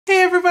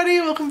Hey everybody,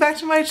 welcome back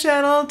to my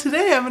channel.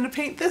 Today I'm going to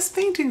paint this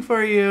painting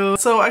for you.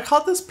 So I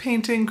called this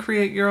painting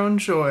Create Your Own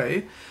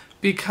Joy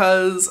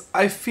because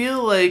I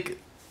feel like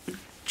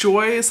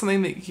joy is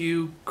something that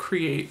you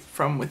create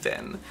from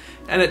within,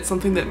 and it's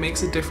something that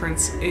makes a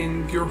difference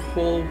in your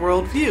whole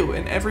worldview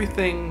and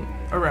everything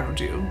around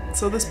you.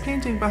 So this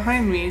painting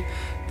behind me,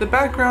 the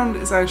background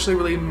is actually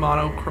really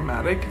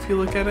monochromatic if you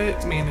look at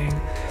it, meaning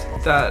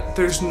that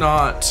there's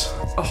not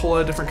a whole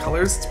lot of different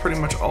colors. It's pretty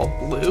much all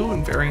blue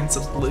and variants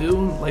of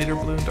blue, lighter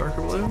blue and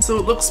darker blue. So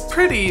it looks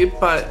pretty,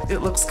 but it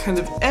looks kind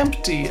of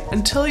empty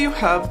until you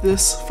have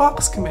this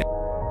fox come in.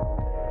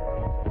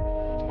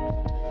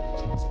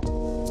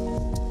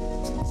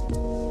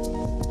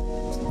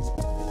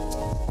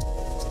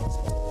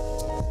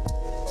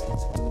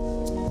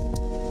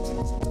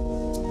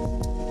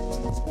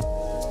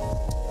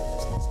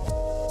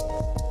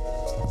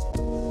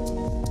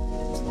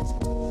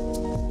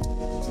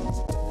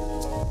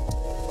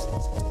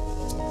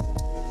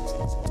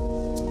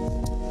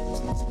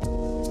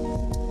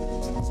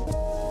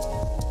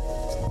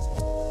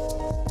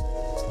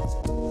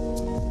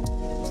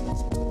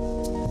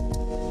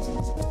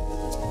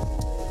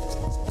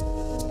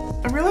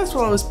 I realized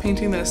while I was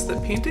painting this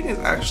that painting is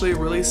actually a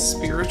really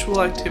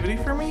spiritual activity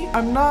for me.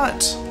 I'm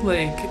not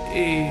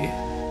a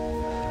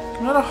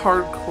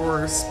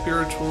hardcore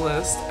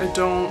spiritualist. I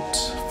don't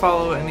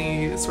follow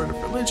any sort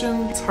of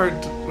religion. It's hard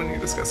when you're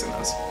discussing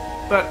this.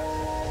 But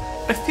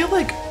I feel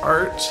like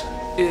art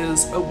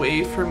is a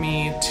way for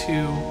me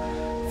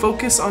to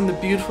focus on the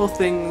beautiful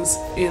things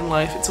in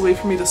life. It's a way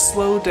for me to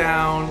slow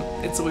down.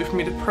 It's a way for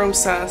me to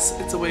process.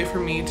 It's a way for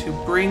me to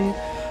bring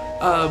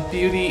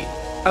beauty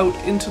out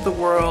into the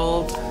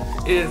world.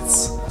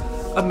 It's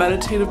a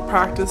meditative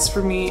practice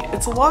for me.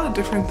 It's a lot of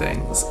different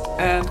things,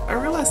 and I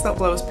realized that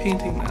while I was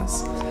painting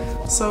this.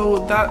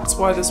 So that's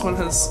why this one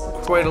has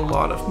quite a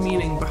lot of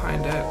meaning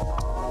behind it.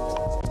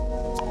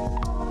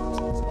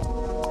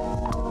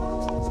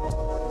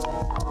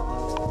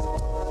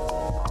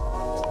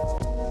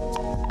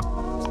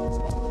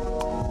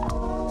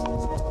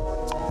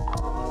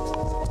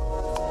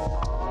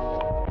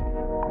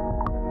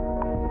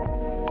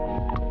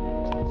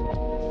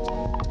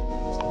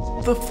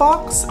 The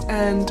fox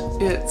and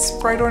its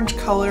bright orange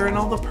color and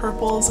all the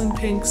purples and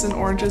pinks and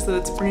oranges that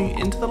it's bringing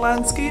into the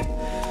landscape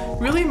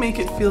really make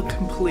it feel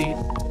complete.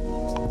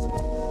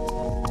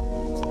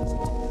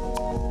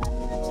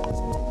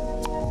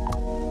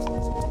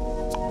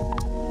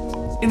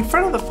 In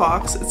front of the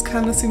fox, it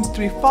kind of seems to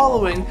be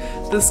following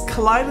this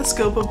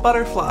kaleidoscope of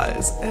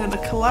butterflies, and a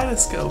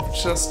kaleidoscope,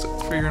 just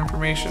for your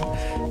information,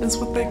 is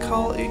what they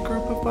call a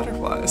group of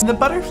butterflies. And the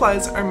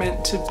butterflies are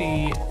meant to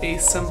be a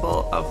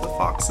symbol of the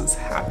fox's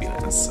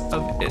happiness,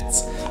 of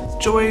its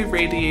joy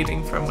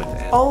radiating from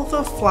within. All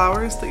the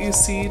flowers that you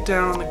see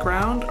down on the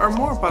ground are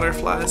more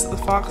butterflies that the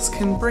fox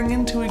can bring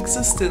into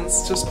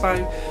existence just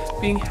by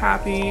being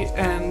happy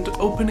and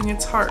opening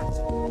its heart.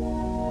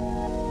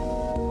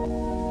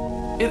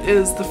 It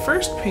is the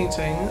first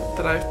painting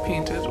that I've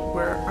painted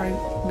where I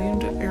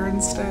named it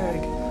Erin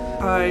Stagg.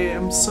 I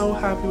am so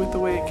happy with the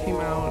way it came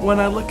out. When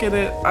I look at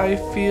it, I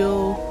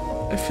feel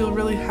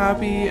really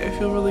happy, I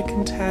feel really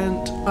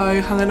content. I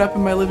hung it up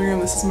in my living room.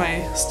 This is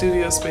my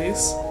studio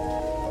space.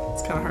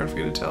 It's kind of hard for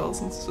you to tell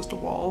since it's just a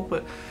wall,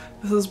 but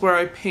this is where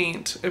I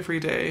paint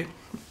every day,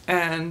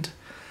 and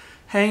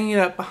hanging it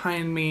up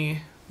behind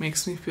me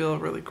makes me feel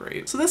really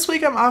great. So this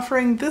week I'm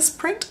offering this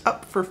print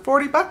up for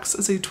 40 bucks.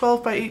 It's a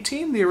 12 by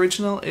 18. The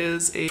original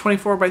is a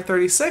 24 by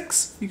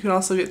 36. You can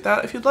also get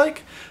that if you'd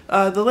like.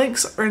 The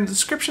links are in the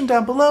description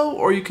down below,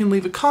 or you can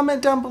leave a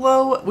comment down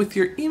below with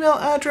your email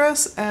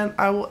address and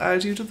I will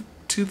add you to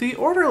the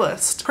order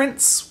list.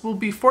 Prints will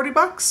be 40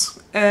 bucks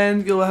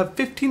and you'll have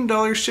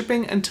 $15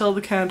 shipping until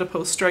the Canada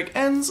Post strike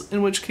ends,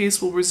 in which case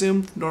we'll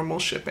resume normal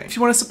shipping. If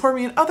you want to support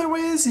me in other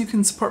ways, you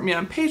can support me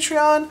on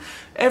Patreon.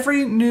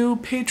 Every new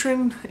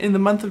patron in the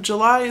month of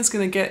July is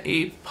going to get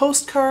a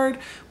postcard,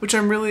 which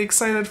I'm really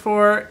excited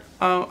for.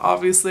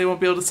 Obviously I won't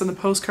be able to send the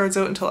postcards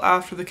out until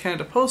after the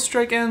Canada Post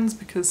strike ends,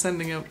 because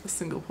sending out a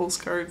single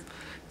postcard,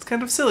 it's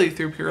kind of silly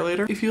through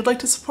Purelator. If you'd like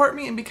to support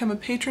me and become a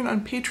patron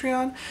on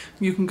Patreon,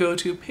 you can go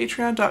to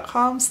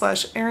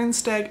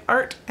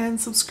patreon.com/ErinStaggArt and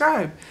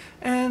subscribe.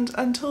 And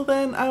until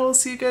then, I will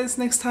see you guys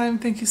next time.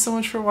 Thank you so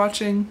much for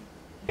watching.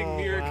 Oh,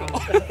 miracle. Wow.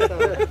 That's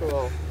so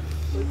cool.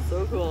 It's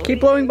so cool.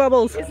 Keep blowing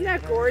bubbles. Isn't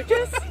that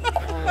gorgeous?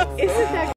 Isn't that